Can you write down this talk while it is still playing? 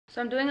So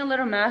I'm doing a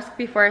little mask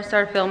before I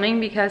start filming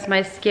because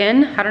my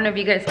skin, I don't know if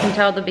you guys can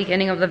tell at the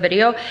beginning of the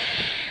video,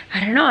 I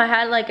don't know, I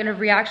had like a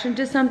reaction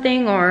to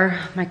something, or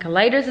my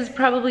colitis is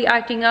probably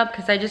acting up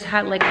because I just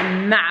had like a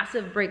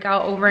massive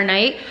breakout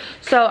overnight.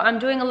 So I'm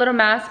doing a little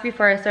mask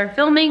before I start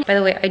filming. By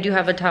the way, I do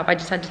have a top. I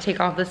just had to take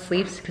off the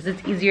sleeves because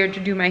it's easier to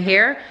do my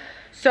hair.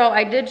 So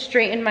I did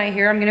straighten my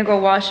hair. I'm gonna go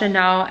wash it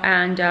now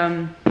and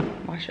I'm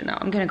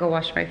gonna go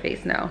wash my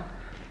face now.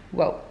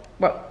 Whoa,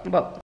 whoa,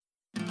 whoa.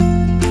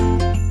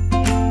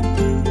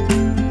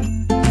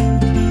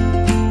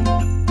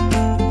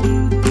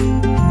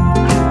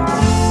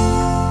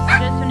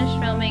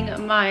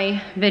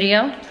 My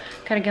video,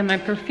 gotta get my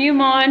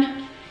perfume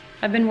on.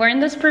 I've been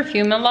wearing this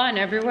perfume a lot, and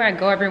everywhere I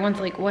go,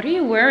 everyone's like, what are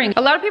you wearing?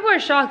 A lot of people are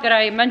shocked that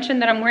I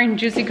mentioned that I'm wearing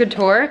Juicy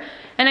Couture,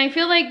 and I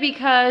feel like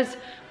because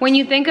when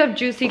you think of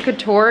Juicy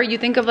Couture, you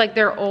think of like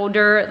their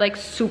older, like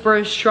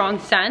super strong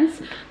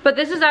scents, but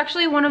this is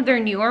actually one of their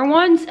newer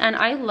ones, and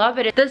I love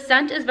it. The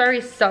scent is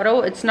very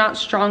subtle, it's not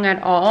strong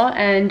at all,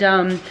 and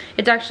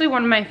it's actually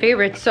one of my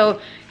favorites. So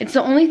it's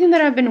the only thing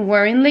that I've been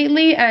wearing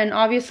lately, and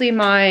obviously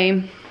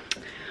my,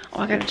 oh,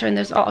 I gotta turn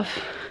this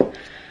off,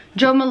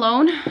 Joe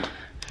Malone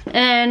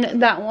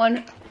and that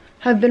one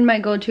have been my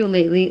go-to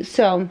lately.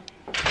 So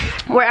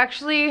we're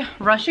actually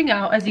rushing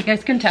out, as you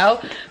guys can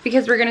tell,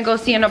 because we're gonna go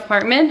see an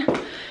apartment,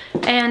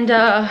 and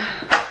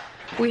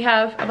we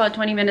have about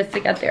 20 minutes to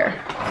get there.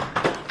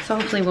 So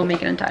hopefully we'll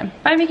make it in time.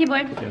 Bye, Mickey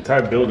boy. The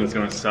entire building is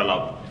gonna sell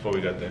out before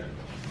we get there.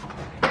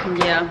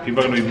 Yeah.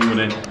 People are gonna be moving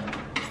in.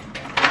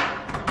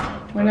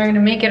 We're not gonna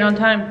make it on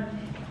time.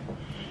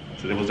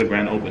 So there was the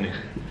grand opening.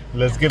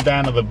 Let's get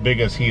down to the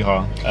biggest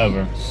hee-haw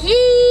ever.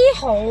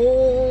 Hee-haw.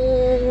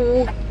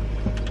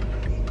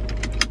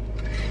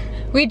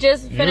 We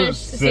just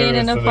finished seeing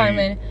an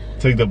apartment.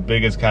 Took the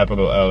biggest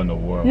capital L in the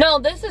world. No,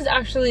 this is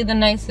actually the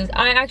nicest.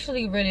 I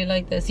actually really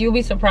like this. You'll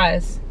be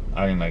surprised.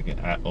 I didn't like it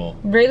at all.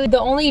 Really,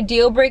 the only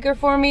deal breaker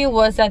for me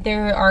was that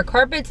there are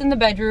carpets in the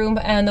bedroom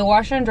and the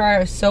washer and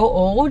dryer is so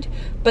old,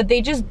 but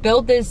they just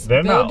built this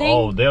building. They're not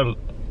old. They're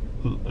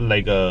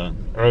like a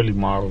early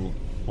model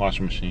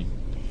washing machine.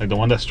 Like the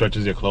one that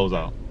stretches your clothes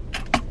out.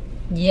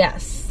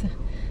 Yes.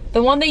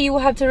 The one that you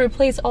will have to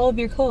replace all of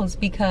your clothes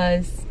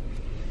because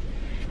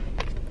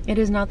it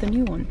is not the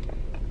new one.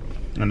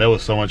 And there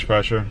was so much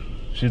pressure.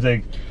 She's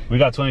like, we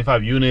got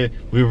 25 units.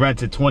 We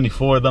rented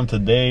 24 of them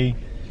today.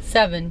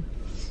 7.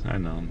 I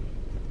know.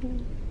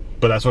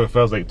 But that's what it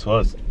feels like to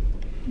us.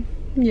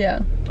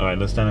 Yeah. All right,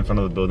 let's stand in front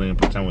of the building and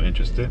pretend we're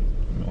interested.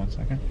 Give me 1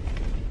 second.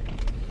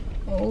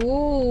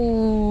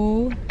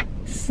 Oh,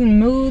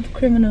 smooth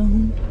criminal.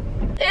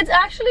 It's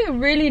actually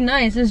really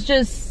nice. It's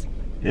just,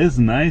 it's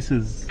nice.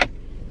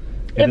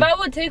 If I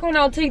would take one,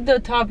 I'll take the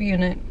top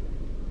unit.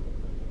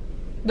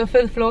 The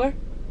 5th floor.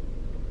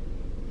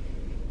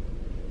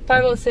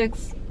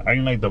 506. I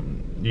can like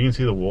you can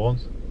see the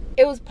walls.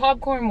 It was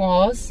popcorn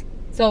walls,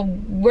 so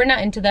we're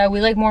not into that.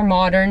 We like more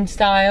modern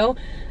style.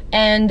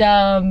 And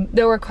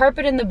there were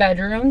carpet in the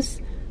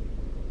bedrooms.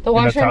 The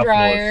washer and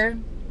dryer.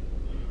 Floors.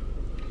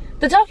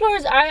 The top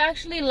floors, I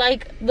actually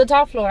like the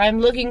top floor. I'm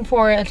looking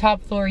for a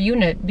top floor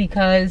unit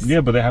because...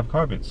 Yeah, but they have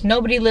carpets.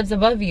 Nobody lives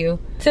above you.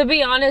 To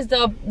be honest,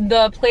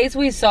 the place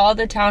we saw,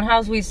 the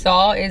townhouse we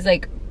saw is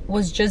like,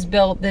 was just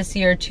built this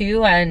year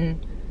too,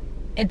 and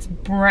it's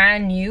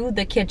brand new.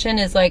 The kitchen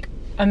is like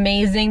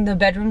amazing. The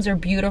bedrooms are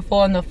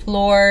beautiful, and the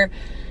floor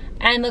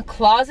and the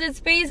closet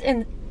space.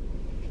 And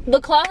the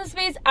closet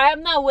space,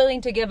 I'm not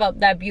willing to give up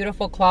that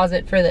beautiful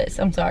closet for this.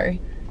 I'm sorry.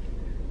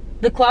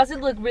 The closet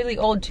looked really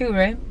old too,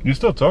 right? You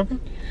still talking?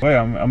 Wait,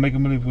 I'm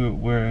making believe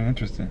we're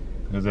interested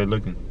because they're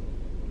looking.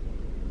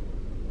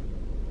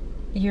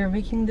 You're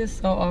making this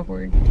so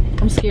awkward.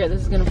 I'm scared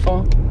this is gonna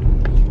fall.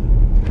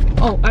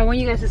 Oh, I want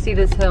you guys to see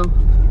this hill.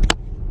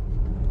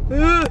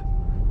 Look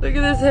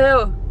at this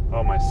hill.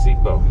 Oh, my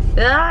seatbelt.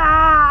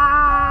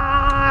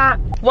 Ah!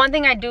 One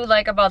thing I do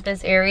like about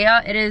this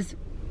area, it is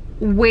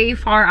way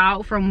far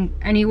out from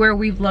anywhere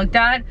we've looked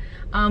at.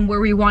 Where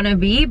we want to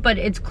be, but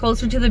it's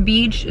closer to the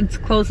beach, it's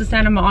close to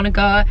Santa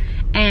Monica,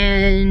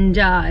 and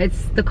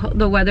it's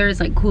the weather is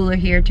like cooler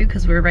here too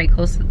because we're very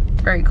close to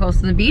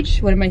the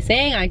beach. What am I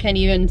saying? I can't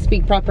even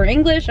speak proper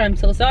English. I'm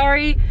so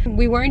sorry.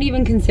 We weren't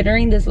even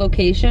considering this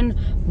location,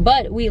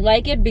 but we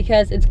like it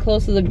because it's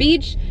close to the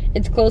beach,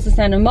 it's close to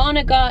Santa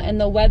Monica, and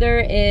the weather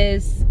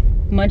is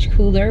much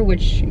cooler,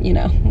 which, you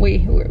know, we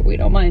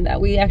don't mind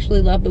that. We actually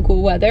love the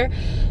cool weather.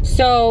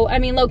 So I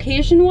mean,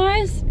 location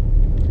wise,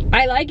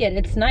 I like it.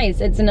 It's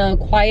nice. It's in a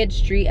quiet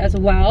street as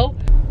well.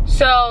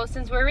 So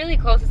since we're really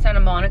close to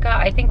Santa Monica,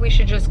 I think we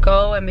should just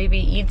go and maybe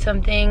eat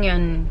something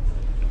and...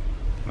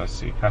 Let's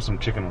see. Have some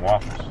chicken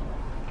waffles.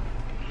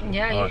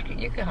 Yeah,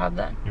 you could have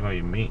that. You want to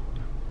eat meat?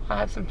 I'll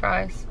have some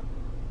fries.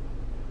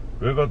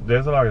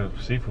 There's a lot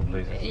of seafood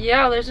places.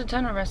 Yeah, there's a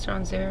ton of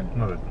restaurants here.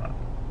 No, there's not.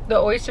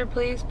 The oyster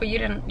place, but you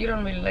don't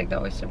really like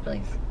the oyster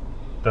place.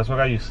 That's what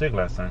got you sick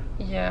last time.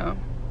 Yeah.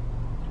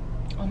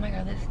 Oh my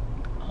god, this...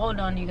 Hold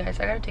on, you guys.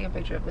 I gotta take a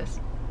picture of this.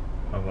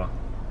 Of what?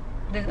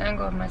 This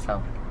angle of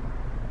myself.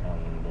 Oh,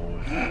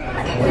 Lord.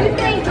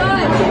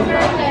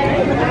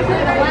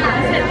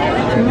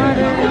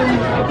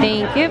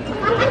 Thank you.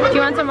 Do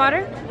you want some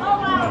water?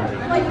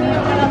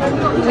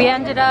 We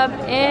ended up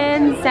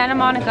in Santa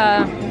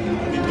Monica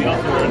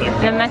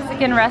in a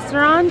Mexican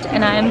restaurant,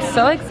 and I am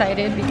so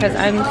excited because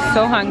I'm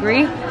so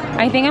hungry.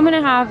 I think I'm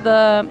gonna have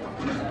the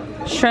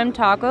shrimp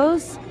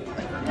tacos,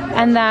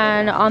 and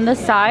then on the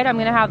side I'm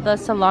gonna have the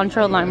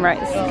cilantro lime rice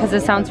because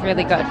it sounds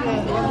really good.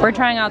 We're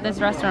trying out this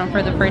restaurant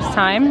for the first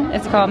time.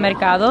 It's called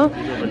Mercado.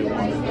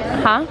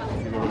 Huh?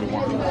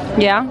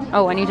 Yeah?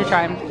 Oh, I need to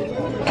try them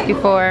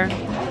before.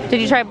 Did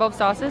you try both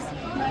sauces?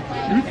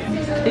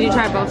 Did you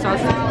try both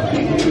sauces? So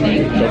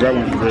that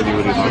one's really,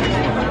 really good.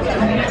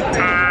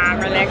 I'm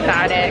really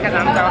excited because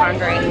I'm so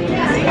hungry.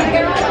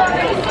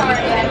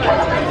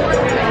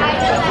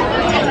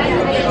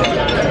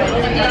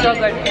 So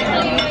good.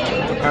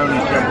 Apparently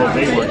Chef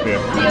Jose worked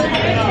there.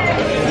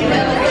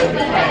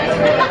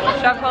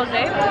 Chef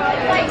Jose?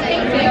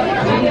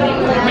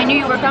 They knew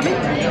you were coming? I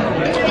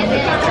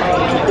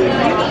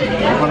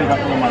finally got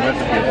some of my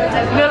recipes.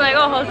 They're like,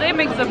 oh, Jose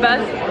makes the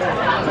best.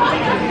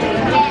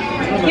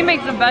 He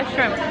makes the best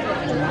shrimp.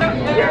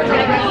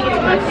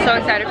 I'm so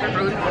excited for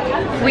food.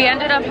 We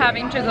ended up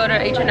having to go to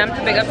H&M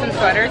to pick up some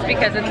sweaters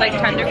because it's like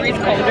 10 degrees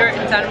colder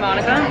in Santa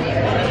Monica.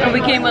 And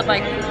we came with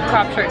like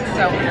crop shirts,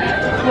 so.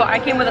 Well, I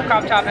came with a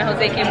crop top and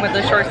Jose came with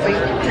a short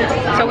sleeve.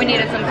 So we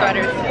needed some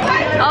sweaters.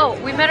 Oh,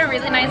 we met a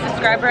really nice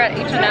subscriber at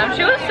H&M.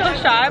 She was so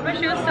shy, but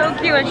she was so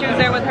cute, and she was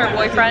there with her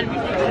boyfriend.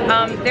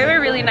 They were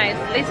really nice.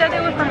 They said they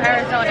were from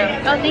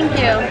Arizona. Oh, thank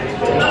you.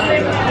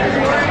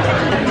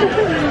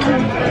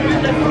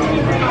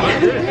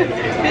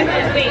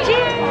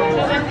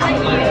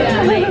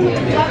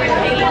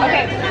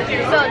 Okay,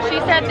 so she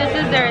said this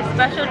is their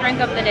special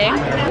drink of the day.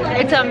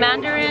 It's a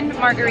Mandarin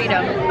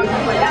margarita.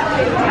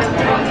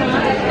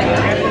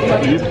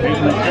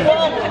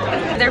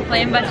 They're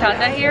playing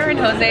bachata here, and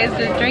Jose is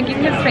just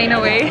drinking his pain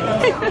away.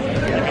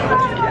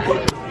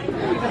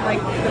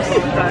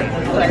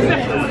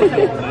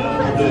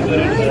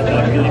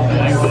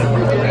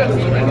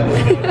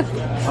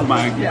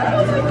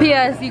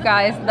 P.S. you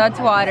guys, that's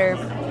water.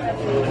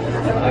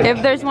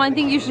 If there's one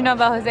thing you should know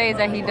about Jose is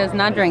that he does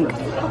not drink.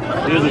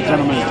 Here's a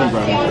gentleman's drink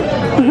right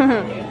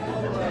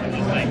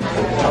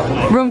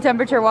here. Room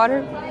temperature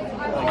water.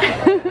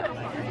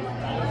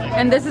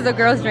 And this is a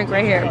girl's drink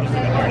right here.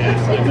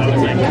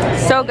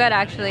 So good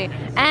actually.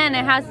 And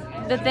it has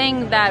the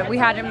thing that we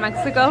had in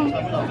Mexico,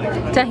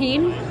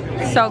 tahini.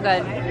 So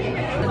good.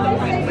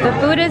 The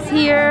food is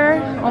here.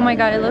 Oh my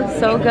god, it looks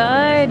so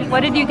good.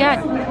 What did you get?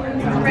 A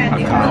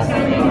cow.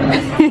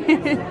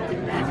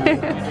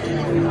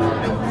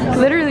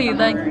 Literally,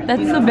 like,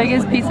 that's the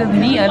biggest piece of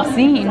meat I've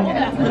seen.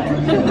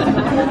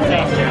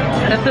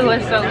 The food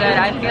was so good.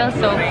 I feel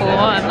so full.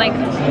 I'm like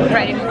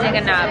ready to take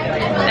a nap.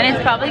 And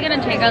it's probably gonna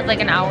take us like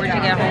an hour to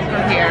get home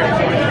from here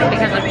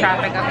because of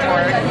traffic, of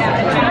course.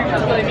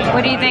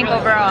 What do you think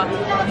overall?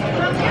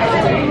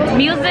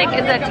 Music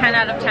is a 10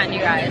 out of 10, you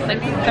guys.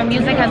 Like, the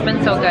music has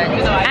been so good.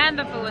 And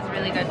the food was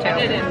really good too.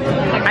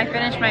 I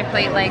finished my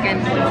plate like in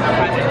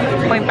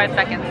 0.5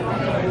 seconds.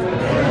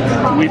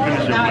 We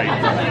finished your plate.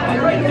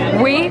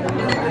 We?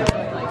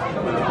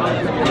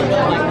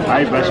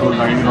 I eat vegetables,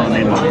 I even don't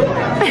need one.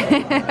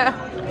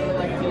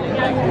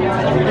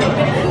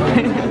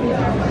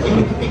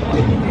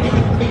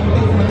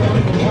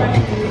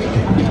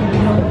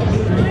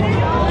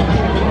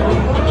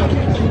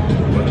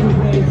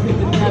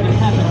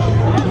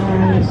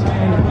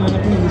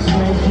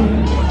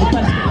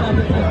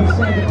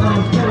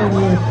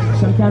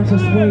 Sometimes I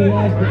swear your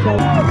ass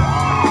because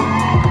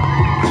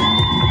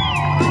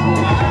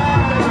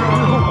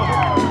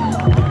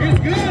it's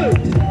good.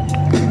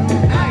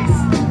 Nice.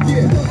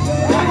 Yeah.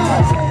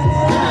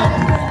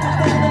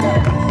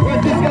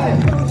 Where's this guy?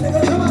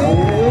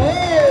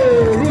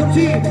 Whoa,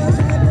 routine.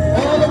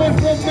 All the way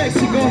from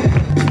Mexico.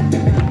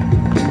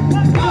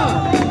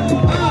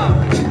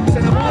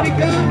 Santa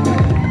Monica,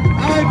 I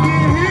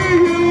can hear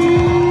you.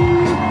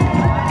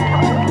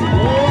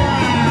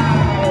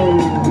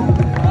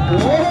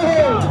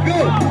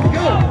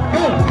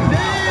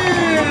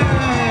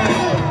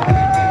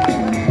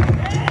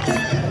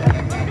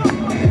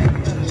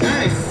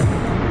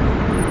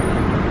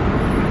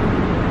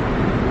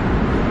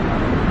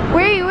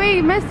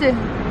 Missed it.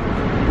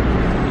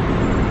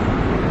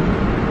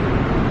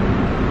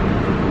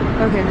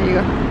 Okay, there you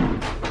go.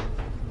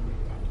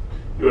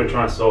 You were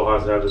trying so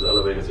hard to have this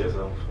elevator to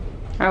yourself.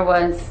 I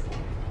was.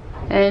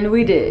 And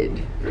we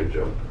did. Good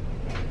job.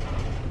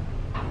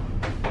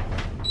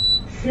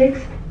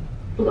 6th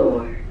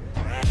floor.